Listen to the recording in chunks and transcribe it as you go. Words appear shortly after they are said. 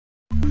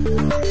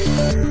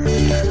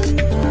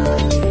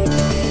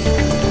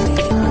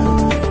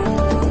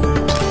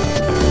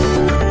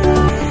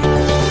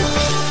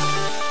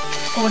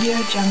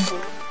நம்ம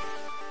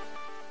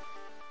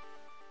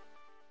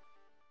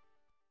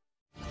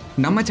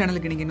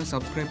சேனலுக்கு நீங்கள் இன்னும்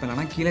சப்ஸ்கிரைப்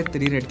பண்ணலன்னா கீழே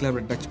தெரியுற ரெட்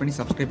கலர் டச் பண்ணி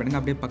சப்ஸ்கிரைப்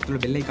பண்ணுங்கள். அப்படியே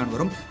பக்கத்தில் பெல் ஐக்கான்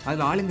வரும்.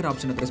 அதில் ஆளுங்கிற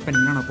ஆப்ஷனை ப்ரெஸ்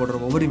பண்ணிங்கன்னா நான்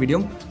போடுற ஒவ்வொரு வீடியோ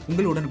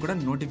உங்களுடன் கூட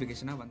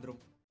நோட்டிஃபிகேஷனாக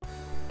வந்துடும்.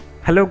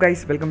 Hello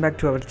guys, welcome back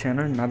to our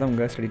channel. நான் தான்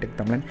உங்கள் ஸ்டடி டெக்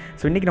தமிழன்.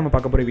 ஸோ இன்றைக்கி நம்ம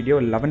பார்க்க போகிற video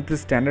 11th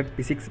standard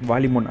physics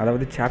volume 1,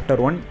 அதாவது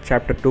Chapter-1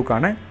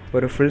 Chapter-2க்கான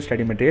ஒரு full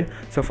study material.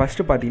 So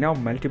first பார்த்தீங்கன்னா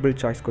மல்டிபிள்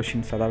சாய்ஸ்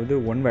கொஷின்ஸ், அதாவது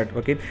ஒன் வேர்ட்,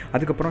 ஓகே.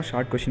 அதுக்கப்புறம்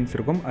ஷார்ட் கொஷின்ஸ்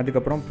இருக்கும்,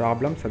 அதுக்கப்புறம்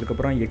ப்ராப்ளம்ஸ்,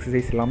 அதுக்கப்புறம்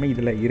எக்ஸசைஸ் எல்லாமே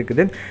இதில்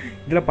இருக்குது.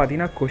 இதில்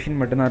பார்த்தீங்கன்னா கொஷின்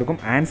மட்டும்தான்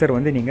இருக்கும், ஆன்சர்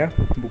வந்து நீங்கள்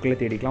புக்கில்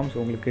தேடிக்கலாம். ஸோ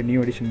உங்களுக்கு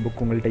நியூ எடிஷன்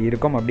புக் உங்கள்கிட்ட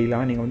இருக்கும், அப்படி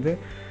இல்லாமல் நீங்கள் வந்து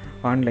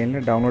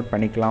ஆன்லைனில் டவுன்லோட்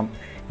பண்ணிக்கலாம்.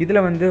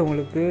 இதில் வந்து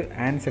உங்களுக்கு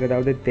ஆன்சர்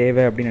ஏதாவது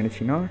தேவை அப்படின்னு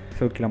நினச்சிங்கன்னா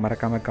ஸோ கீழே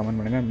மறக்காமல் கமெண்ட்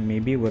பண்ணுங்கள்.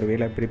 மேபி ஒரு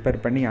வேளை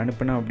ப்ரிப்பேர் பண்ணி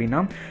அனுப்புனா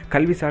அப்படின்னா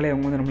கல்வி சாலை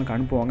அவங்க வந்து நம்மளுக்கு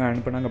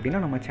அனுப்புனாங்க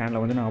அப்படின்னா நம்ம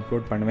சேனலை வந்து நான்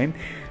அப்லோட் பண்ணுவேன்.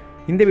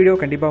 இந்த வீடியோ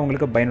கண்டிப்பாக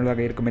உங்களுக்கு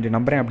பயனுள்ளதாக இருக்கும் என்று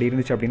நம்புறேன். அப்படி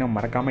இருந்துச்சு அப்படின்னா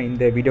மறக்காமல்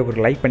இந்த வீடியோக்கு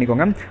ஒரு லைக்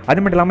பண்ணிக்கோங்க. அது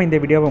மட்டும் இல்லாமல் இந்த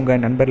வீடியோவை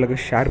உங்கள் நண்பர்களுக்கு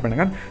ஷேர்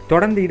பண்ணுங்கள்.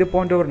 தொடர்ந்து இது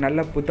போன்ற ஒரு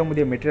நல்ல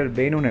புதிய மெட்டீரியல்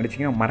வேணும்னு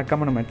நினச்சிங்கன்னா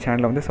மறக்காமல் நம்ம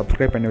சேனலை வந்து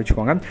சப்ஸ்கிரைப் பண்ணி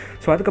வச்சுக்கோங்க.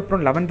 ஸோ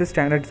அதுக்கப்புறம் 11th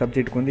ஸ்டாண்டர்ட்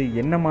சப்ஜெக்ட்டுக்கு வந்து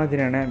என்ன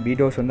மாதிரியான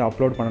வீடியோஸ் வந்து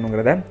அப்லோட்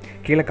பண்ணணுங்கிறத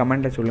கீழே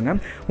கமெண்ட்டில் சொல்லுங்கள்.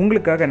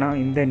 உங்களுக்காக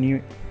நான் இந்த நியூ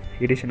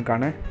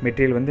எடிஷனுக்கான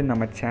மெட்டீரியல் வந்து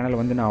நம்ம சேனலை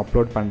வந்து நான்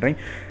அப்லோட் பண்ணுறேன்.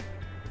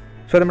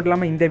 ஸோ அது மட்டும்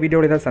இல்லாமல் இந்த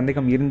வீடியோவில் ஏதாவது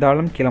சந்தேகம்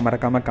இருந்தாலும் கீழே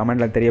மறக்காமல்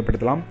கமெண்ட்டில்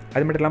தெரியப்படுத்தலாம்.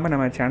 அது மட்டும் இல்லாமல்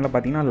நம்ம சேனலில்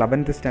பார்த்தீங்கன்னா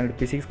 11th ஸ்டாண்டர்ட்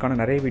பிசிக்ஸ்க்கான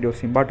நிறைய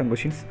வீடியோஸ், இம்பார்ட்டன்ட்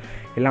கொஷின்ஸ்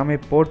எல்லாமே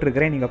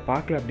போட்டிருக்கிறேன். நீங்கள்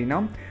பார்க்கல அப்படின்னா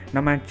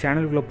நம்ம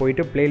சேனலுக்குள்ளே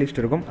போயிட்டு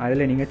ப்ளேலிஸ்ட் இருக்கும்,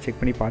 அதில் நீங்கள்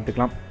செக் பண்ணி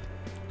பார்த்துக்கலாம்.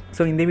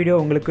 ஸோ இந்த வீடியோ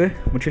உங்களுக்கு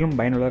முற்றிலும்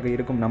பயனுள்ளதாக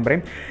இருக்கும்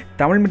நம்புகிறேன்.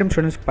 தமிழ் மீடியம்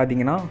ஸ்டூடெண்ட்ஸ்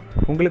பார்த்தீங்கன்னா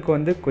உங்களுக்கு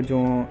வந்து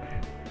கொஞ்சம்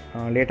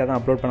லேட்டாக தான்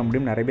அப்லோட் பண்ண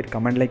முடியும். நிறைய பேர்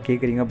கமெண்ட்டில்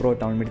கேட்குறீங்க, ப்ரோ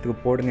தமிழ்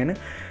மீடியத்துக்கு போடுங்கன்னு.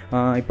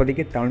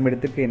 இப்போதைக்கு தமிழ்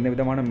மீடியத்துக்கு எந்த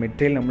விதமான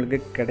மெட்டீரியல் நம்மளுக்கு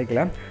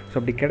கிடைக்கல. ஸோ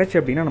அப்படி கிடச்சி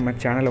அப்படின்னா நம்ம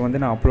சேனலை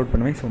வந்து நான் அப்லோட்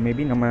பண்ணுவேன். ஸோ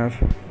மேபி நம்ம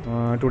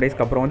 2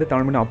 டேஸ்க்கு அப்புறம் வந்து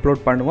தமிழ் மீடியம்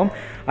அப்லோட் பண்ணுவோம்.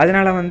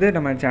 அதனால் வந்து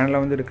நம்ம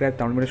சேனலில் வந்து இருக்கிற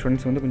தமிழ் மீடியம்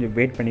ஸ்டூடெண்ட்ஸ் வந்து கொஞ்சம்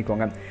வெயிட்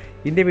பண்ணிக்கோங்க.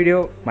 இந்த வீடியோ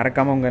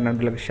மறக்காமல் உங்கள்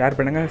நண்பர்களுக்கு ஷேர்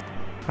பண்ணுங்கள்.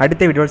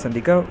 அடுத்த வீடியோவில்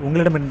சந்திக்க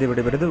உங்களிடமிருந்து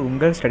விடைபெறுவது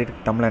உங்கள் ஸ்டடி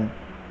டெக் தமிழன்.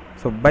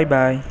 So bye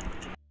bye.